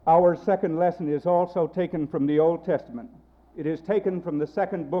Our second lesson is also taken from the Old Testament. It is taken from the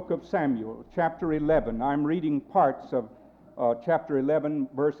second book of Samuel, chapter 11. I'm reading parts of chapter 11,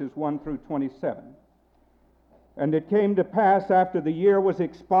 verses 1 through 27. And it came to pass after the year was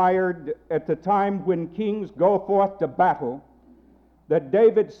expired, at the time when kings go forth to battle, that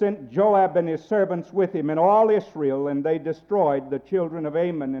David sent Joab and his servants with him and all Israel, and they destroyed the children of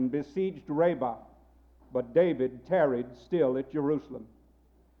Ammon and besieged Rabbah. But David tarried still at Jerusalem.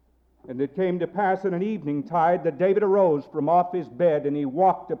 And it came to pass in an eventide that David arose from off his bed, and he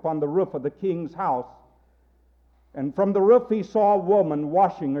walked upon the roof of the king's house. And from the roof he saw a woman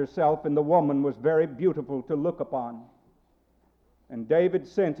washing herself, and the woman was very beautiful to look upon. And David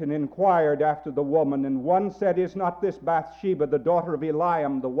sent and inquired after the woman, and one said, Is not this Bathsheba, the daughter of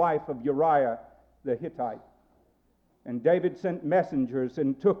Eliam, the wife of Uriah the Hittite? And David sent messengers,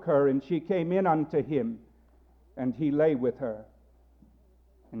 and took her, and she came in unto him, and he lay with her.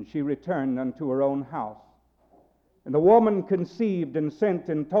 And she returned unto her own house. And the woman conceived, and sent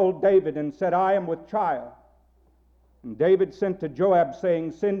and told David, and said, I am with child. And David sent to Joab,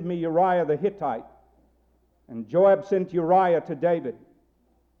 saying, Send me Uriah the Hittite. And Joab sent Uriah to David.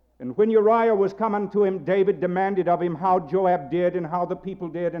 And when Uriah was come unto him, David demanded of him how Joab did, and how the people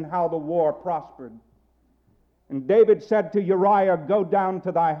did, and how the war prospered. And David said to Uriah, Go down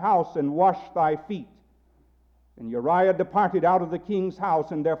to thy house, and wash thy feet. And Uriah departed out of the king's house,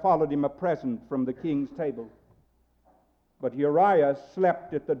 and there followed him a present from the king's table. But Uriah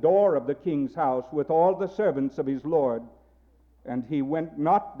slept at the door of the king's house with all the servants of his lord, and he went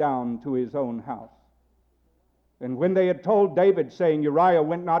not down to his own house. And when they had told David, saying, Uriah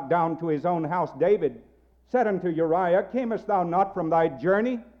went not down to his own house, David said unto Uriah, Camest thou not from thy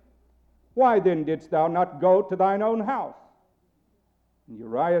journey? Why then didst thou not go to thine own house? And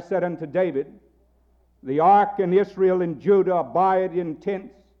Uriah said unto David, The ark and Israel and Judah abide in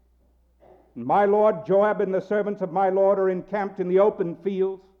tents, and my lord Joab and the servants of my lord are encamped in the open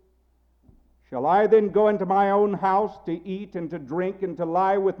fields. Shall I then go into my own house to eat and to drink and to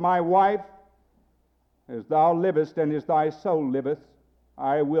lie with my wife? As thou livest and as thy soul liveth,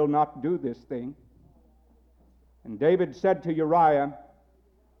 I will not do this thing. And David said to Uriah,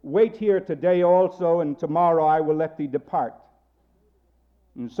 Wait here today also, and tomorrow I will let thee depart.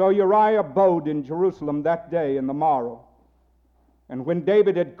 And so Uriah abode in Jerusalem that day and the morrow. And when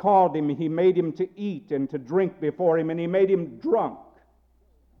David had called him, he made him to eat and to drink before him, and he made him drunk.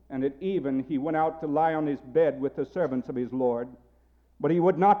 And at even he went out to lie on his bed with the servants of his lord, but he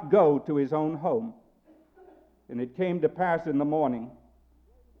would not go to his own home. And it came to pass in the morning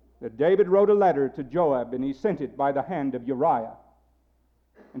that David wrote a letter to Joab, and he sent it by the hand of Uriah.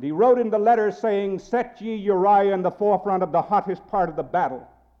 And he wrote in the letter, saying, Set ye Uriah in the forefront of the hottest part of the battle,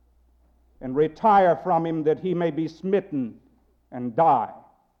 and retire from him, that he may be smitten and die.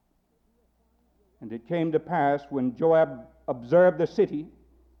 And it came to pass, when Joab observed the city,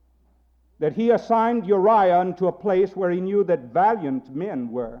 that he assigned Uriah unto a place where he knew that valiant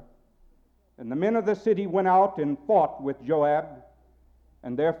men were. And the men of the city went out and fought with Joab,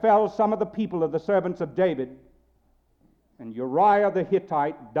 and there fell some of the people of the servants of David, and Uriah the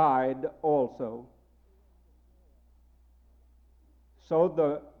Hittite died also. So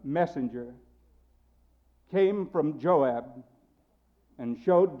the messenger came from Joab and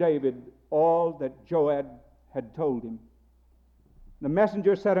showed David all that Joab had told him. The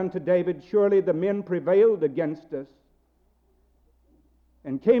messenger said unto David, Surely the men prevailed against us,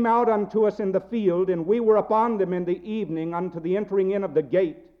 and came out unto us in the field, and we were upon them in the evening unto the entering in of the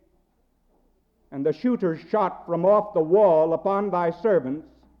gate. And the shooters shot from off the wall upon thy servants,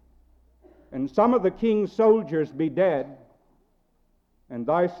 and some of the king's soldiers be dead, and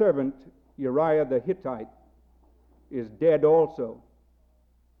thy servant Uriah the Hittite is dead also.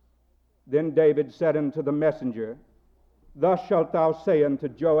 Then David said unto the messenger, Thus shalt thou say unto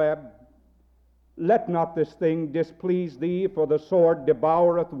Joab, Let not this thing displease thee, for the sword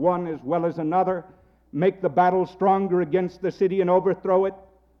devoureth one as well as another. Make the battle stronger against the city, and overthrow it.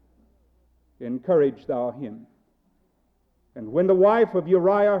 Encourage thou him. And when the wife of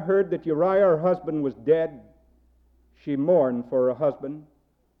Uriah heard that Uriah her husband was dead, she mourned for her husband.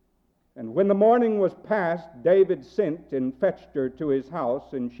 And when the morning was past, David sent and fetched her to his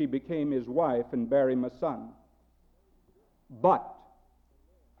house, and she became his wife, and bare him a son. But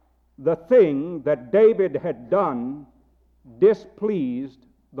the thing that David had done displeased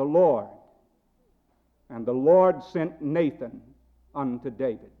the Lord, and the Lord sent Nathan unto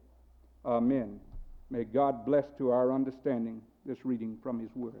David. Amen. May God bless to our understanding this reading from his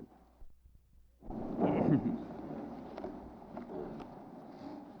word.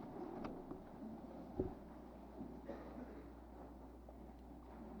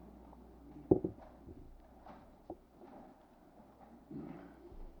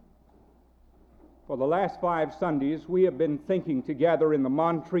 For the last 5 Sundays, we have been thinking together in the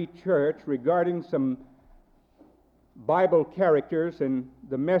Montreat Church regarding some Bible characters and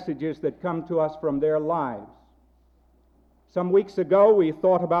the messages that come to us from their lives. Some weeks ago, we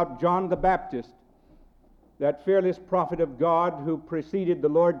thought about John the Baptist, that fearless prophet of God who preceded the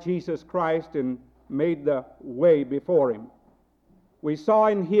Lord Jesus Christ and made the way before him. We saw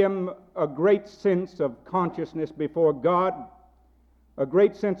in him a great sense of consciousness before God, a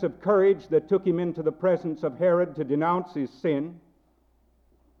great sense of courage that took him into the presence of Herod to denounce his sin,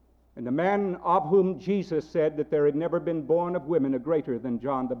 and a man of whom Jesus said that there had never been born of women a greater than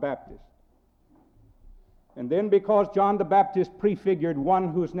John the Baptist. And then, because John the Baptist prefigured one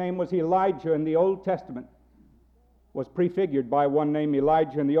whose name was Elijah in the Old Testament, was prefigured by one named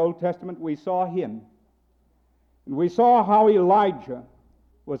Elijah in the Old Testament, we saw him. And we saw how Elijah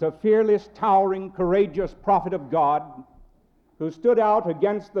was a fearless, towering, courageous prophet of God who stood out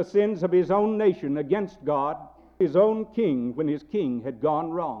against the sins of his own nation, against God, his own king, when his king had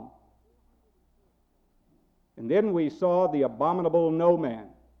gone wrong. And then we saw the abominable no man,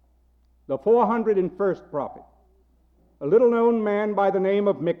 the 401st prophet, a little-known man by the name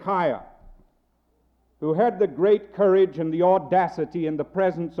of Micaiah, who had the great courage and the audacity in the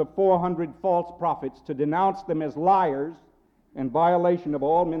presence of 400 false prophets to denounce them as liars and violation of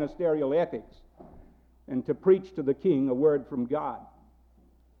all ministerial ethics, and to preach to the king a word from God.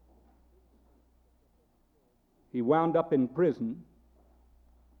 He wound up in prison,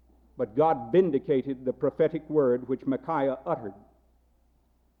 but God vindicated the prophetic word which Micaiah uttered.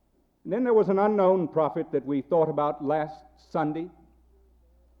 And then there was an unknown prophet that we thought about last Sunday,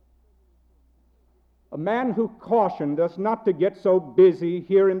 a man who cautioned us not to get so busy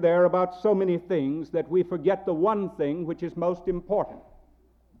here and there about so many things that we forget the one thing which is most important.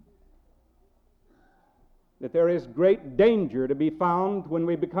 That there is great danger to be found when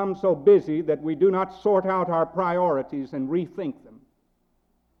we become so busy that we do not sort out our priorities and rethink them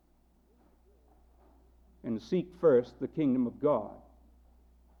and seek first the kingdom of God.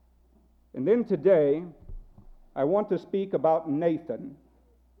 And then today, I want to speak about Nathan,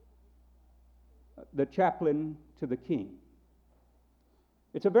 the chaplain to the king.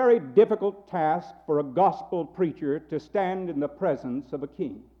 It's a very difficult task for a gospel preacher to stand in the presence of a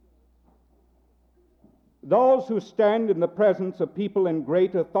king. Those who stand in the presence of people in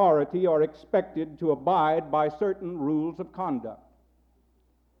great authority are expected to abide by certain rules of conduct.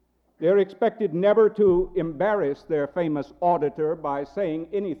 They're expected never to embarrass their famous auditor by saying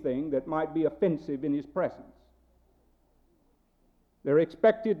anything that might be offensive in his presence. They're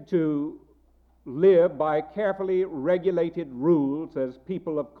expected to live by carefully regulated rules as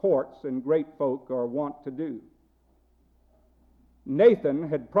people of courts and great folk are wont to do. Nathan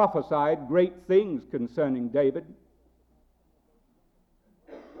had prophesied great things concerning David.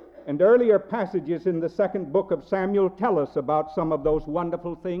 And earlier passages in the 2nd book of Samuel tell us about some of those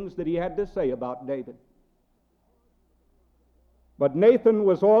wonderful things that he had to say about David. But Nathan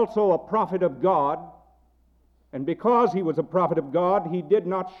was also a prophet of God, and because he was a prophet of God, he did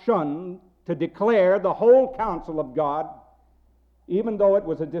not shun to declare the whole counsel of God, even though it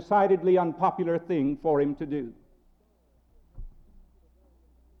was a decidedly unpopular thing for him to do.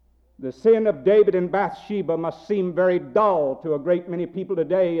 The sin of David and Bathsheba must seem very dull to a great many people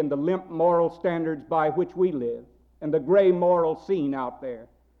today in the limp moral standards by which we live, and the gray moral scene out there,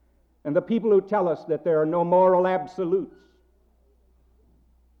 and the people who tell us that there are no moral absolutes.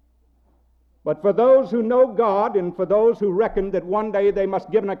 But for those who know God, and for those who reckon that one day they must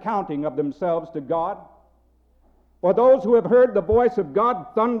give an accounting of themselves to God, for those who have heard the voice of God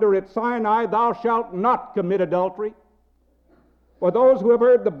thunder at Sinai, "Thou shalt not commit adultery," for those who have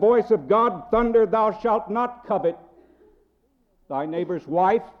heard the voice of God thunder, "Thou shalt not covet thy neighbor's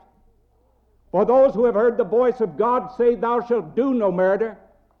wife," for those who have heard the voice of God say, "Thou shalt do no murder,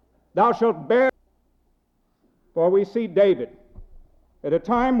 thou shalt bear." For we see David, at a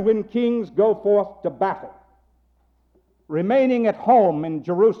time when kings go forth to battle, remaining at home in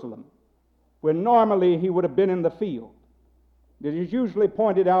Jerusalem, when normally he would have been in the field. It is usually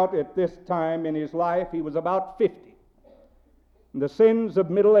pointed out at this time in his life he was about 50. The sins of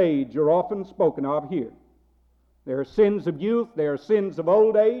middle age are often spoken of here. There are sins of youth, there are sins of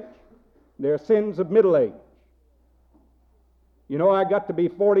old age, there are sins of middle age. You know, I got to be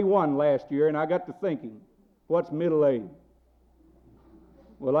 41 last year, and I got to thinking, what's middle age?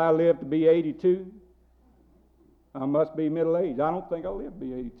 Will I live to be 82? I must be middle age. I don't think I'll live to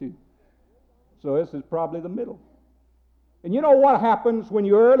be 82. So this is probably the middle. And you know what happens when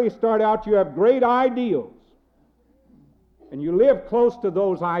you early start out? You have great ideals, and you live close to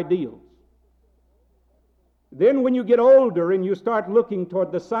those ideals. Then when you get older and you start looking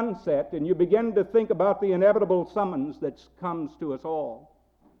toward the sunset and you begin to think about the inevitable summons that comes to us all,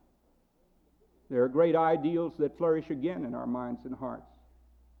 there are great ideals that flourish again in our minds and hearts.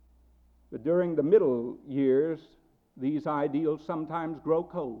 But during the middle years, these ideals sometimes grow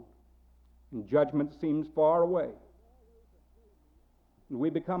cold, and judgment seems far away. And we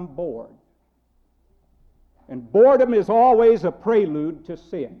become bored. And boredom is always a prelude to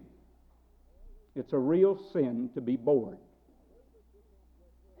sin. It's a real sin to be bored.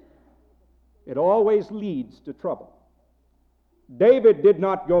 It always leads to trouble. David did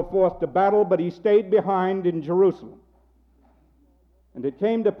not go forth to battle, but he stayed behind in Jerusalem. And it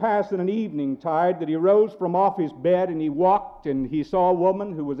came to pass in an evening tide that he rose from off his bed, and he walked, and he saw a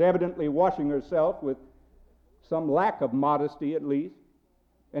woman who was evidently washing herself with some lack of modesty at least.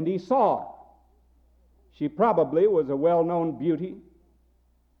 And he saw her. She probably was a well-known beauty.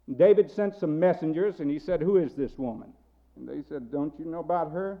 And David sent some messengers, and he said, "Who is this woman?" And they said, "Don't you know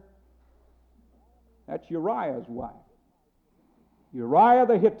about her? That's Uriah's wife. Uriah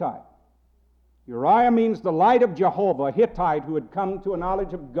the Hittite." Uriah means the light of Jehovah, a Hittite who had come to a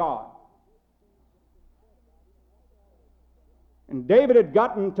knowledge of God. And David had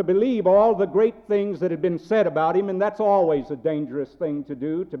gotten to believe all the great things that had been said about him, and that's always a dangerous thing to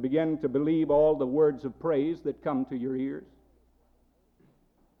do, to begin to believe all the words of praise that come to your ears.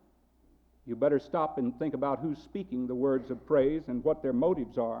 You better stop and think about who's speaking the words of praise and what their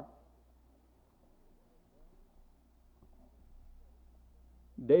motives are.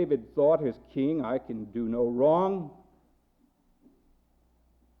 David thought, as king, I can do no wrong.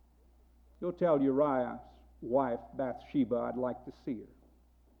 Go tell Uriah's wife, Bathsheba, I'd like to see her.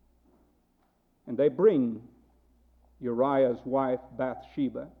 And they bring Uriah's wife,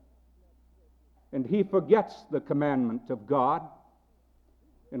 Bathsheba, and he forgets the commandment of God.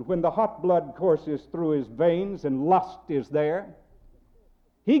 And when the hot blood courses through his veins and lust is there,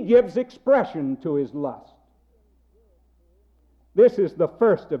 he gives expression to his lust. This is the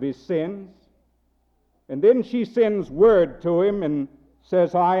first of his sins. And then she sends word to him and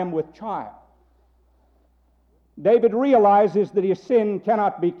says, "I am with child." David realizes that his sin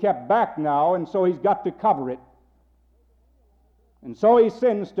cannot be kept back now, and so he's got to cover it. And so he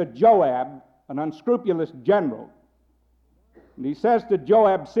sends to Joab, an unscrupulous general. And he says to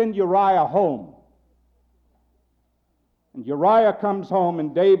Joab, "Send Uriah home." And Uriah comes home,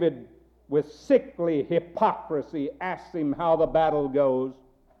 and David, with sickly hypocrisy, asks him how the battle goes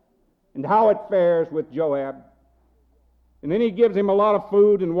and how it fares with Joab. And then he gives him a lot of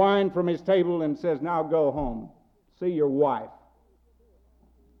food and wine from his table and says, "Now go home, see your wife."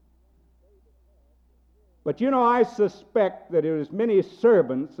 But you know, I suspect that as many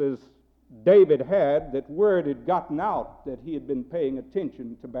servants as David had, that word had gotten out that he had been paying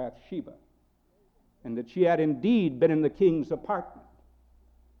attention to Bathsheba, and that she had indeed been in the king's apartment.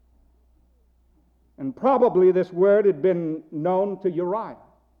 And probably this word had been known to Uriah.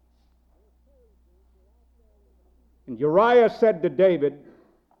 And Uriah said to David,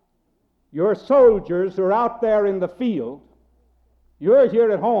 "Your soldiers are out there in the field. You're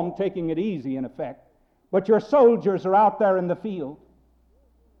here at home taking it easy, in effect. But your soldiers are out there in the field.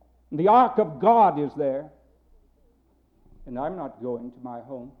 And the ark of God is there. And I'm not going to my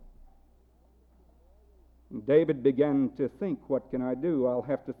home." And David began to think, what can I do? I'll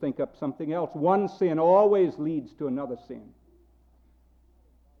have to think up something else. One sin always leads to another sin.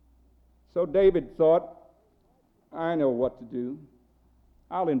 So David thought, I know what to do.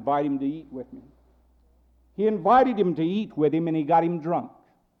 I'll invite him to eat with me. He invited him to eat with him, and he got him drunk.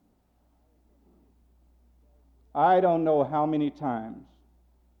 I don't know how many times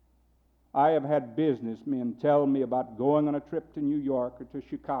I have had businessmen tell me about going on a trip to New York or to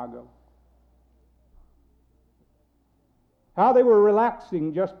Chicago. How they were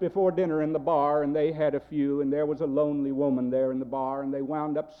relaxing just before dinner in the bar, and they had a few, and there was a lonely woman there in the bar, and they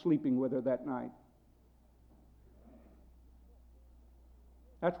wound up sleeping with her that night.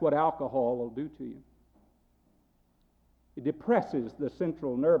 That's what alcohol will do to you. It depresses the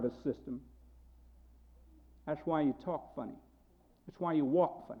central nervous system. That's why you talk funny. That's why you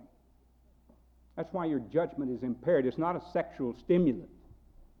walk funny. That's why your judgment is impaired. It's not a sexual stimulant,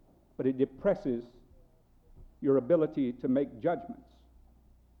 but it depresses your ability to make judgments.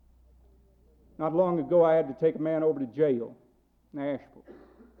 Not long ago, I had to take a man over to jail in Asheville.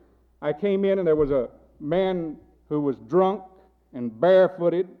 I came in, and there was a man who was drunk and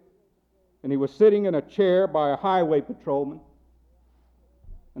barefooted, and he was sitting in a chair by a highway patrolman.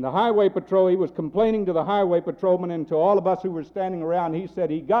 And the highway patrol, he was complaining to the highway patrolman and to all of us who were standing around. He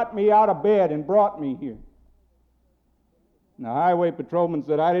said, "He got me out of bed and brought me here." And the highway patrolman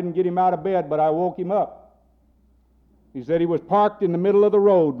said, "I didn't get him out of bed, but I woke him up." He said he was parked in the middle of the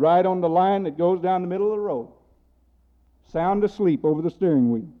road, right on the line that goes down the middle of the road, sound asleep over the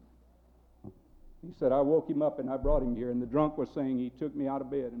steering wheel. He said, I woke him up and I brought him here, and the drunk was saying he took me out of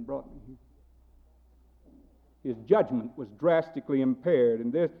bed and brought me here. His judgment was drastically impaired.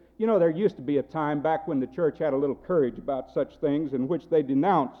 And this, there used to be a time back when the church had a little courage about such things in which they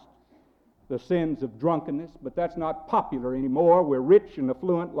denounced the sins of drunkenness, but that's not popular anymore. We're rich and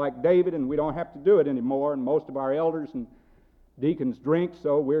affluent like David, and we don't have to do it anymore, and most of our elders and deacons drink,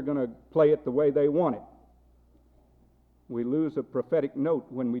 so we're going to play it the way they want it. We lose a prophetic note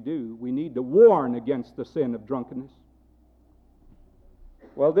when we do. We need to warn against the sin of drunkenness.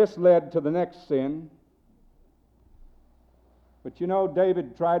 Well, this led to the next sin. But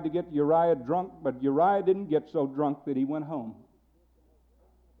David tried to get Uriah drunk, but Uriah didn't get so drunk that he went home.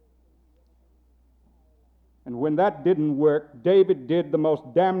 And when that didn't work, David did the most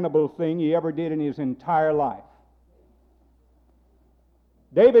damnable thing he ever did in his entire life.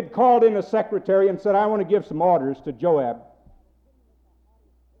 David called in a secretary and said, I want to give some orders to Joab.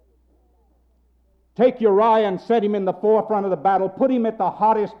 Take Uriah and set him in the forefront of the battle. Put him at the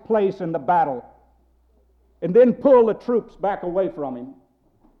hottest place in the battle. And then pull the troops back away from him.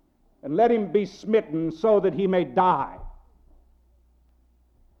 And let him be smitten so that he may die.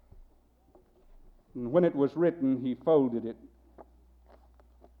 And when it was written, he folded it.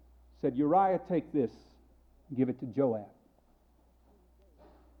 Said, Uriah, take this. Give it to Joab.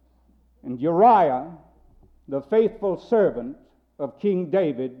 And Uriah, the faithful servant of King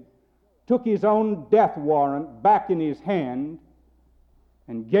David, took his own death warrant back in his hand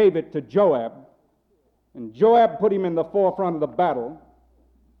and gave it to Joab. And Joab put him in the forefront of the battle.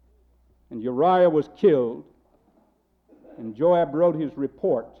 And Uriah was killed. And Joab wrote his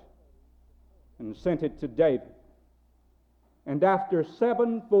report and sent it to David. And after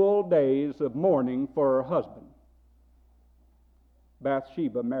 7 full days of mourning for her husband,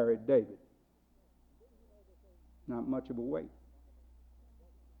 Bathsheba married David. Not much of a wait.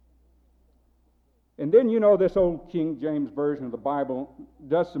 And then, this old King James Version of the Bible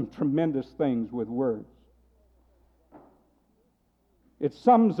does some tremendous things with words. It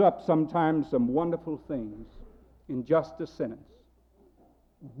sums up sometimes some wonderful things in just a sentence.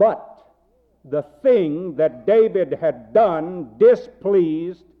 But the thing that David had done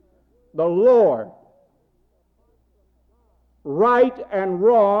displeased the Lord. Right and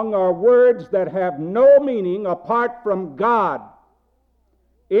wrong are words that have no meaning apart from God.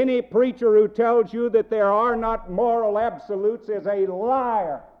 Any preacher who tells you that there are not moral absolutes is a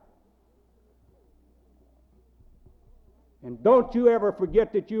liar. And don't you ever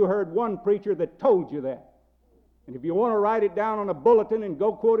forget that you heard one preacher that told you that. And if you want to write it down on a bulletin and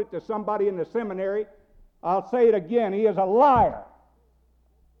go quote it to somebody in the seminary, I'll say it again. He is a liar.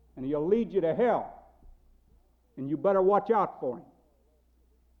 And he'll lead you to hell. And you better watch out for him.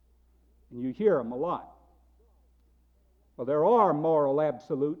 And you hear him a lot. Well, there are moral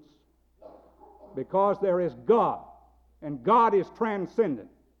absolutes because there is God. And God is transcendent.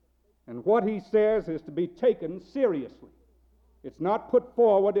 And what he says is to be taken seriously. It's not put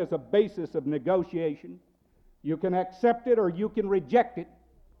forward as a basis of negotiation. You can accept it or you can reject it,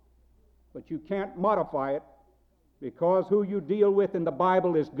 but you can't modify it because who you deal with in the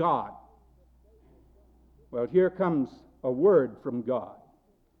Bible is God. Well, here comes a word from God.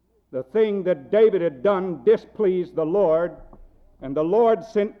 The thing that David had done displeased the Lord, and the Lord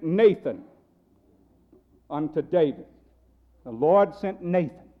sent Nathan unto David. The Lord sent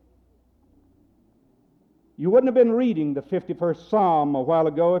Nathan. You wouldn't have been reading the 51st Psalm a while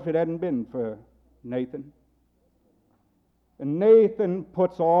ago if it hadn't been for Nathan. And Nathan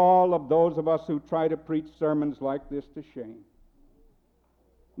puts all of those of us who try to preach sermons like this to shame.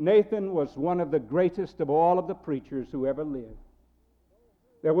 Nathan was one of the greatest of all of the preachers who ever lived.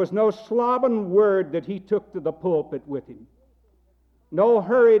 There was no sloven word that he took to the pulpit with him. No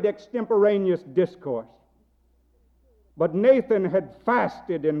hurried extemporaneous discourse. But Nathan had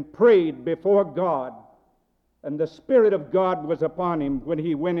fasted and prayed before God, and the Spirit of God was upon him when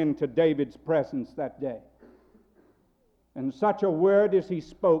he went into David's presence that day. And such a word as he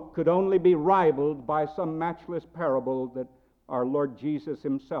spoke could only be rivaled by some matchless parable that our Lord Jesus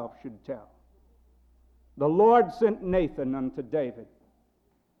himself should tell. The Lord sent Nathan unto David,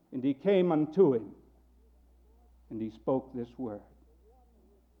 and he came unto him, and he spoke this word.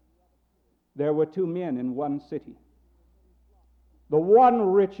 There were 2 men in one city, the one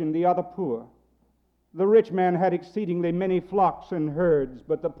rich and the other poor. The rich man had exceedingly many flocks and herds,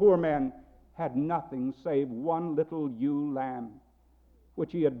 but the poor man had nothing save one little ewe lamb,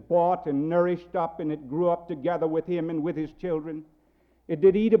 which he had bought and nourished up, and it grew up together with him and with his children. It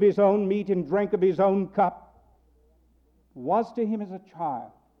did eat of his own meat and drank of his own cup. was to him as a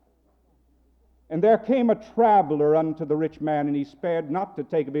child. And there came a traveler unto the rich man, and he spared not to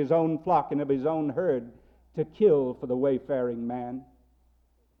take of his own flock and of his own herd to kill for the wayfaring man.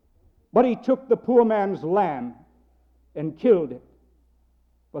 But he took the poor man's lamb and killed it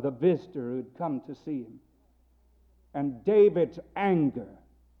for the visitor who had come to see him. And David's anger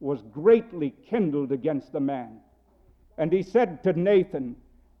was greatly kindled against the man. And he said to Nathan,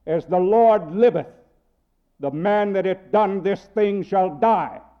 As the Lord liveth, the man that hath done this thing shall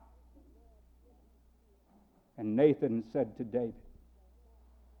die. And Nathan said to David,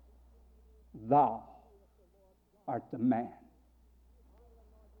 Thou art the man.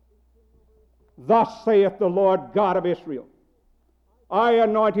 Thus saith the Lord God of Israel, I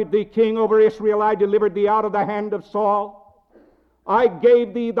anointed thee king over Israel. I delivered thee out of the hand of Saul. I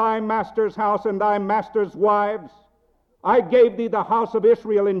gave thee thy master's house and thy master's wives. I gave thee the house of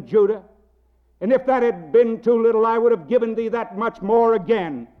Israel and Judah. And if that had been too little, I would have given thee that much more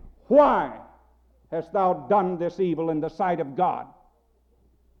again. Why hast thou done this evil in the sight of God?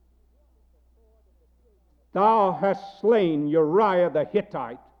 Thou hast slain Uriah the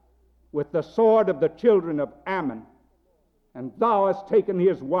Hittite with the sword of the children of Ammon, and thou hast taken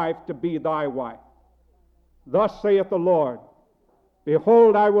his wife to be thy wife. Thus saith the Lord,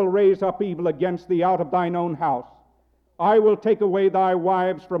 Behold, I will raise up evil against thee out of thine own house. I will take away thy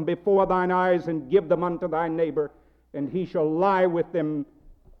wives from before thine eyes and give them unto thy neighbor, and he shall lie with them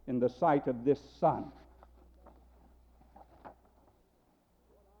in the sight of this sun.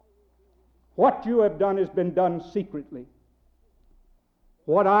 What you have done has been done secretly.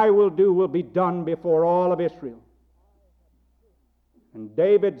 What I will do will be done before all of Israel. And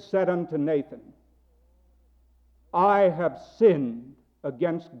David said unto Nathan, I have sinned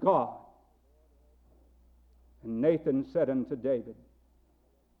against God. And Nathan said unto David,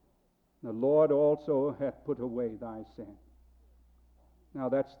 The Lord also hath put away thy sin. Now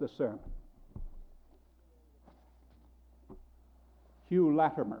that's the sermon. Hugh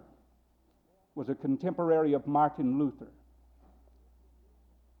Latimer was a contemporary of Martin Luther.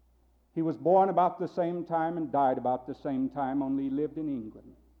 He was born about the same time and died about the same time, only he lived in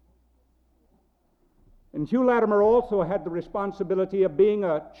England. And Hugh Latimer also had the responsibility of being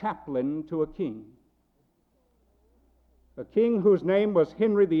a chaplain to a king whose name was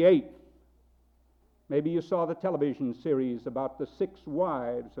Henry VIII. Maybe you saw the television series about the 6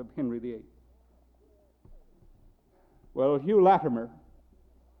 wives of Henry VIII. Well, Hugh Latimer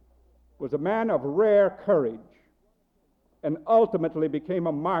was a man of rare courage and ultimately became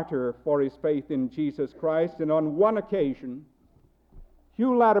a martyr for his faith in Jesus Christ. And on one occasion,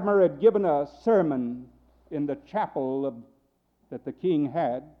 Hugh Latimer had given a sermon in the chapel that the king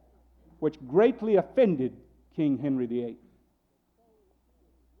had, which greatly offended King Henry VIII.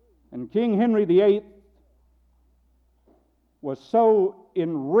 And King Henry VIII was so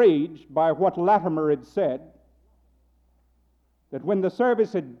enraged by what Latimer had said that when the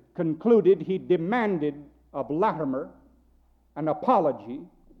service had concluded, he demanded of Latimer an apology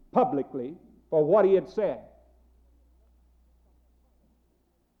publicly for what he had said.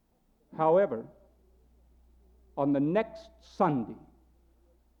 However, on the next Sunday,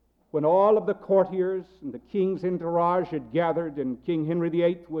 when all of the courtiers and the king's entourage had gathered and King Henry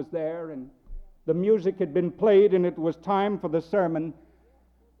VIII was there and the music had been played and it was time for the sermon,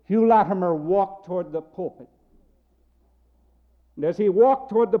 Hugh Latimer walked toward the pulpit. And as he walked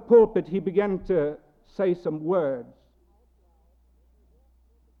toward the pulpit, he began to say some words.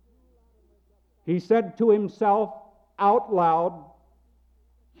 He said to himself out loud,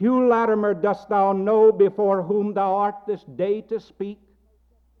 Hugh Latimer, dost thou know before whom thou art this day to speak?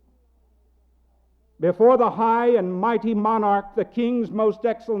 Before the high and mighty monarch, the king's most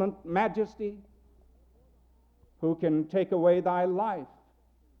excellent majesty, who can take away thy life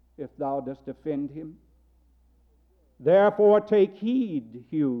if thou dost offend him. Therefore take heed,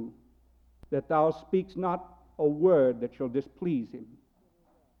 Hugh, that thou speaks not a word that shall displease him.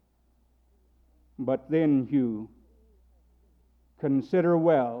 But then, Hugh, consider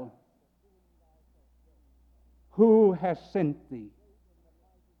well who has sent thee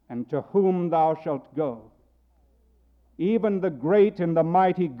and to whom thou shalt go, even the great and the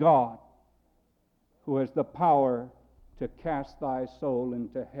mighty God, who has the power to cast thy soul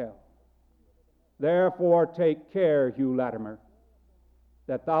into hell. Therefore take care, Hugh Latimer,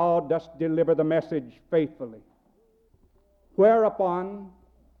 that thou dost deliver the message faithfully. Whereupon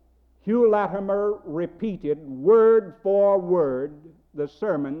Hugh Latimer repeated word for word the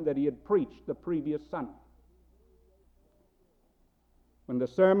sermon that he had preached the previous Sunday. When the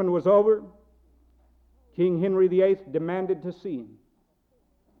sermon was over, King Henry VIII demanded to see him.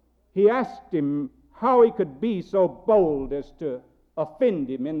 He asked him how he could be so bold as to offend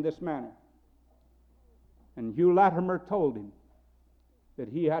him in this manner. And Hugh Latimer told him that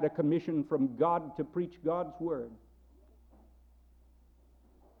he had a commission from God to preach God's word,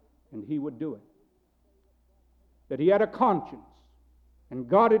 and he would do it. That he had a conscience, and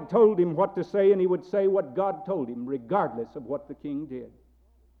God had told him what to say, and he would say what God told him, regardless of what the king did.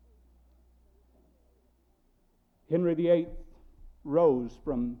 Henry VIII rose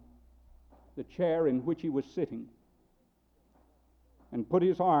from the chair in which he was sitting and put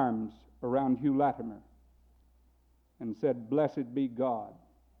his arms around Hugh Latimer and said, "Blessed be God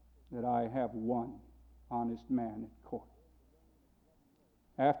that I have one honest man at court."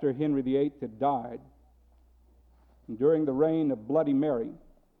 After Henry VIII had died, and during the reign of Bloody Mary,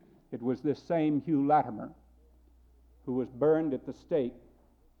 it was this same Hugh Latimer who was burned at the stake.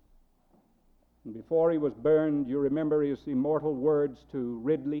 And before he was burned, you remember his immortal words to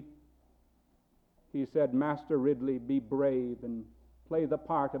Ridley. He said, "Master Ridley, be brave and play the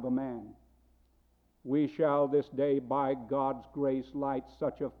part of a man. We shall this day, by God's grace, light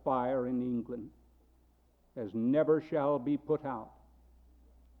such a fire in England as never shall be put out."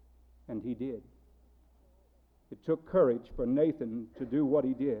 And he did. It took courage for Nathan to do what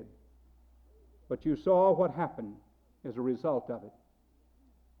he did. But you saw what happened as a result of it.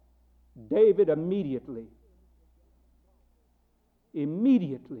 David immediately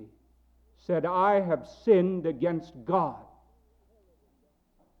said, "I have sinned against God."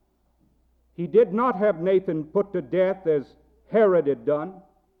 He did not have Nathan put to death as Herod had done.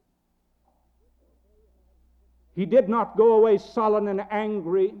 He did not go away sullen and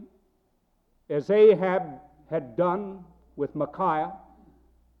angry as Ahab had done with Micaiah.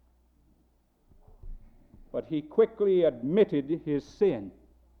 But he quickly admitted his sin.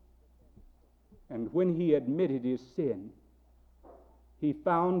 And when he admitted his sin, he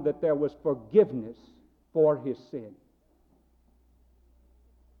found that there was forgiveness for his sin.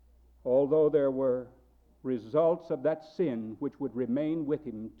 Although there were results of that sin which would remain with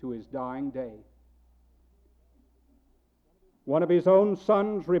him to his dying day. One of his own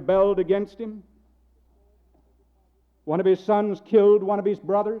sons rebelled against him. One of his sons killed one of his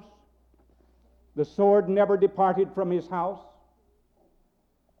brothers. The sword never departed from his house.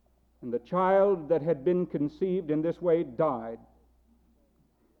 And the child that had been conceived in this way died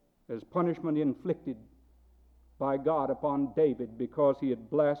as punishment inflicted by God upon David because he had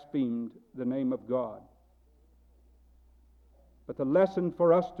blasphemed the name of God. But the lesson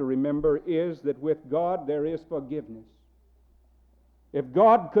for us to remember is that with God there is forgiveness. If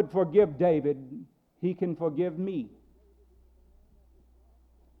God could forgive David, he can forgive me.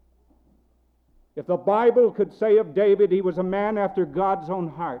 If the Bible could say of David he was a man after God's own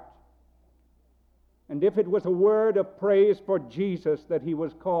heart, and if it was a word of praise for Jesus that he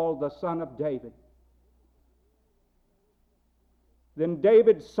was called the Son of David, then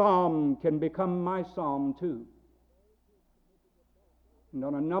David's psalm can become my psalm too. And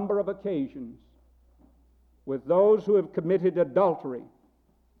on a number of occasions, with those who have committed adultery,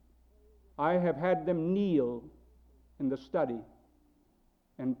 I have had them kneel in the study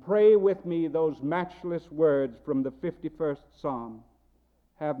and pray with me those matchless words from the 51st Psalm.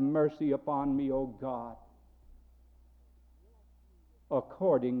 "Have mercy upon me, O God,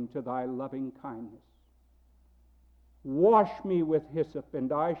 according to thy loving kindness. Wash me with hyssop,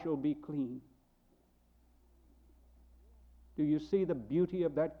 and I shall be clean." Do you see the beauty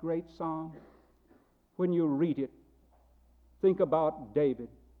of that great psalm? When you read it, think about David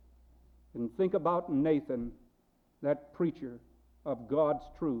and think about Nathan, that preacher of God's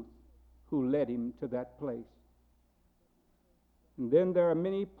truth who led him to that place. And then there are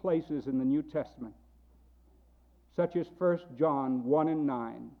many places in the New Testament, such as 1 John 1 and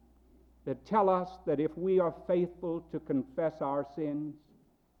 9, that tell us that if we are faithful to confess our sins,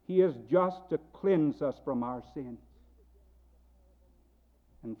 he is just to cleanse us from our sins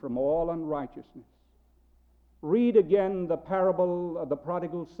and from all unrighteousness. Read again the parable of the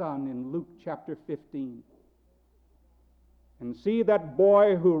prodigal son in Luke chapter 15. And see that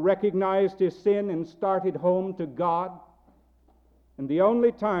boy who recognized his sin and started home to God. And the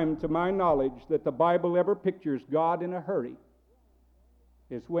only time, to my knowledge, that the Bible ever pictures God in a hurry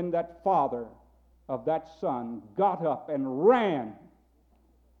is when that father of that son got up and ran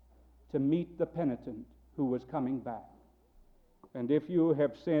to meet the penitent who was coming back. And if you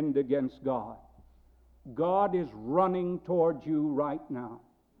have sinned against God, God is running toward you right now.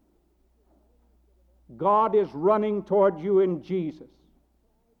 God is running toward you in Jesus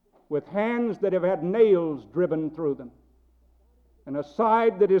with hands that have had nails driven through them and a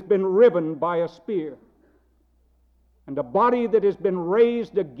side that has been riven by a spear. and a body that has been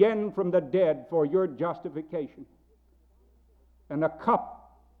raised again from the dead for your justification, and a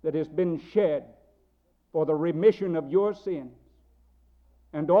cup that has been shed for the remission of your sins.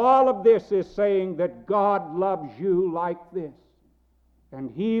 And all of this is saying that God loves you like this, and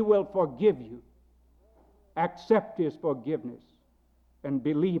He will forgive you. Accept His forgiveness and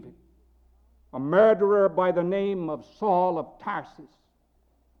believe it. A murderer by the name of Saul of Tarsus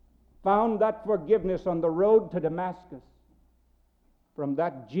found that forgiveness on the road to Damascus from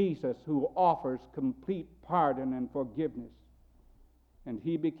that Jesus who offers complete pardon and forgiveness. And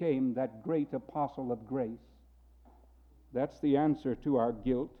he became that great apostle of grace. That's the answer to our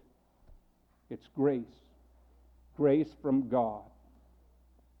guilt. It's grace. Grace from God.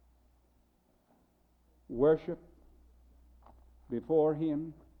 Worship before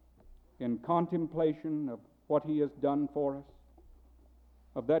Him in contemplation of what He has done for us,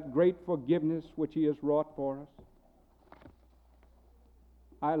 of that great forgiveness which He has wrought for us.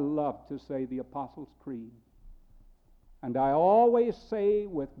 I love to say the Apostles' Creed, and I always say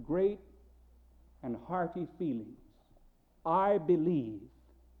with great and hearty feelings, I believe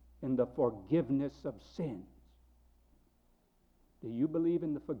in the forgiveness of sins. Do you believe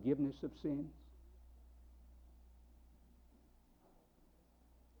in the forgiveness of sins?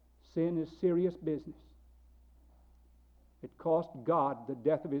 Sin is serious business. It cost God the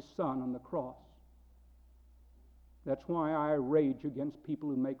death of His Son on the cross. That's why I rage against people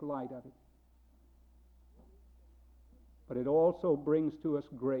who make light of it. But it also brings to us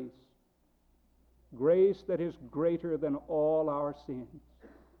grace. Grace that is greater than all our sins.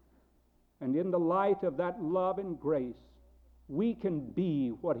 And in the light of that love and grace, we can be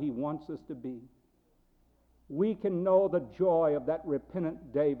what He wants us to be. We can know the joy of that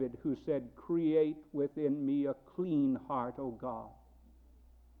repentant David who said, "Create within me a clean heart, O God,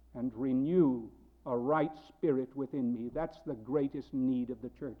 and renew a right spirit within me." That's the greatest need of the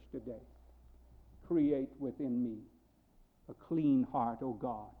church today. Create within me a clean heart, O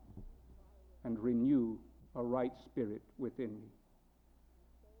God, and renew a right spirit within me.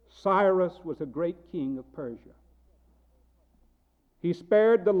 Cyrus was a great king of Persia. He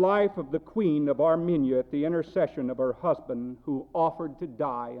spared the life of the queen of Armenia at the intercession of her husband, who offered to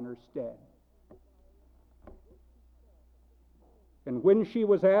die in her stead. And when she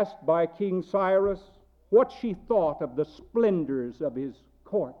was asked by King Cyrus what she thought of the splendors of his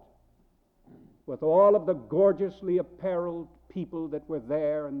court, with all of the gorgeously apparelled people that were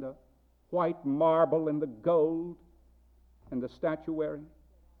there, and the white marble and the gold and the statuary,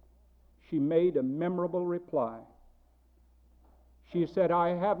 she made a memorable reply. She said, "I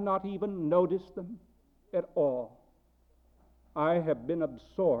have not even noticed them at all. I have been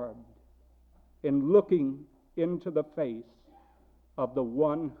absorbed in looking into the face of the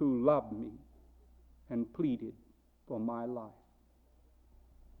one who loved me and pleaded for my life."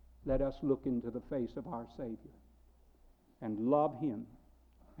 Let us look into the face of our Savior and love Him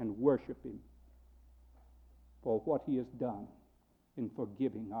and worship Him for what He has done in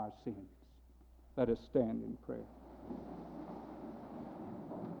forgiving our sins. Let us stand in prayer.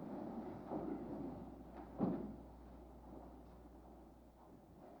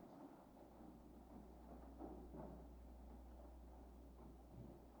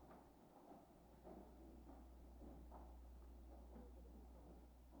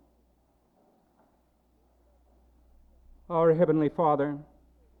 Our Heavenly Father,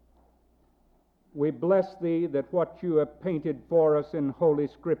 we bless Thee that what You have painted for us in Holy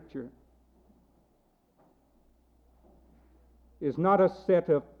Scripture is not a set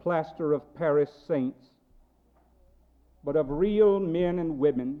of plaster of Paris saints, but of real men and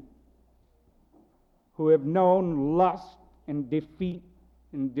women who have known lust and defeat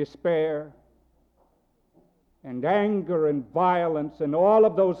and despair and anger and violence and all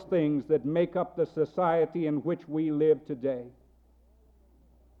of those things that make up the society in which we live today.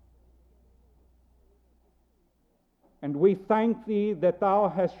 And we thank Thee that Thou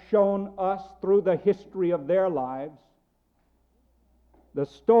hast shown us through the history of their lives the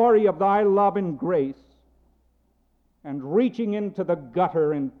story of Thy love and grace, and reaching into the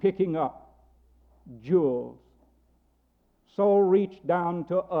gutter and picking up jewels. So reach down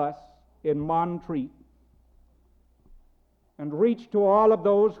to us in Montreat, and reach to all of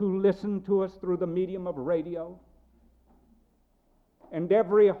those who listen to us through the medium of radio, and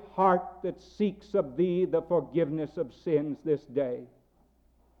every heart that seeks of Thee the forgiveness of sins this day.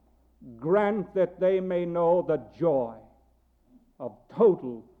 Grant that they may know the joy of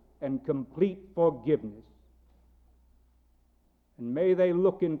total and complete forgiveness. And may they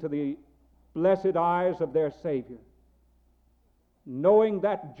look into the blessed eyes of their Savior, knowing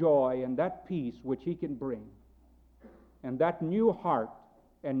that joy and that peace which He can bring, and that new heart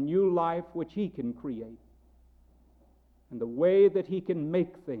and new life which He can create, and the way that He can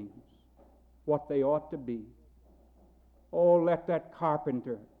make things what they ought to be. Oh, let that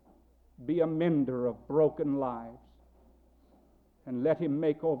carpenter be a mender of broken lives, and let him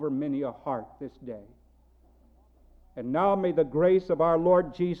make over many a heart this day. And now may the grace of our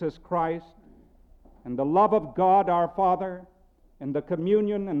Lord Jesus Christ and the love of God our Father and the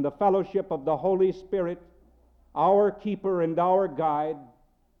communion and the fellowship of the Holy Spirit, our keeper and our guide,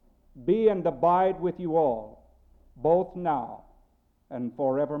 be and abide with you all, both now and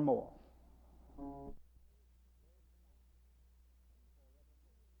forevermore.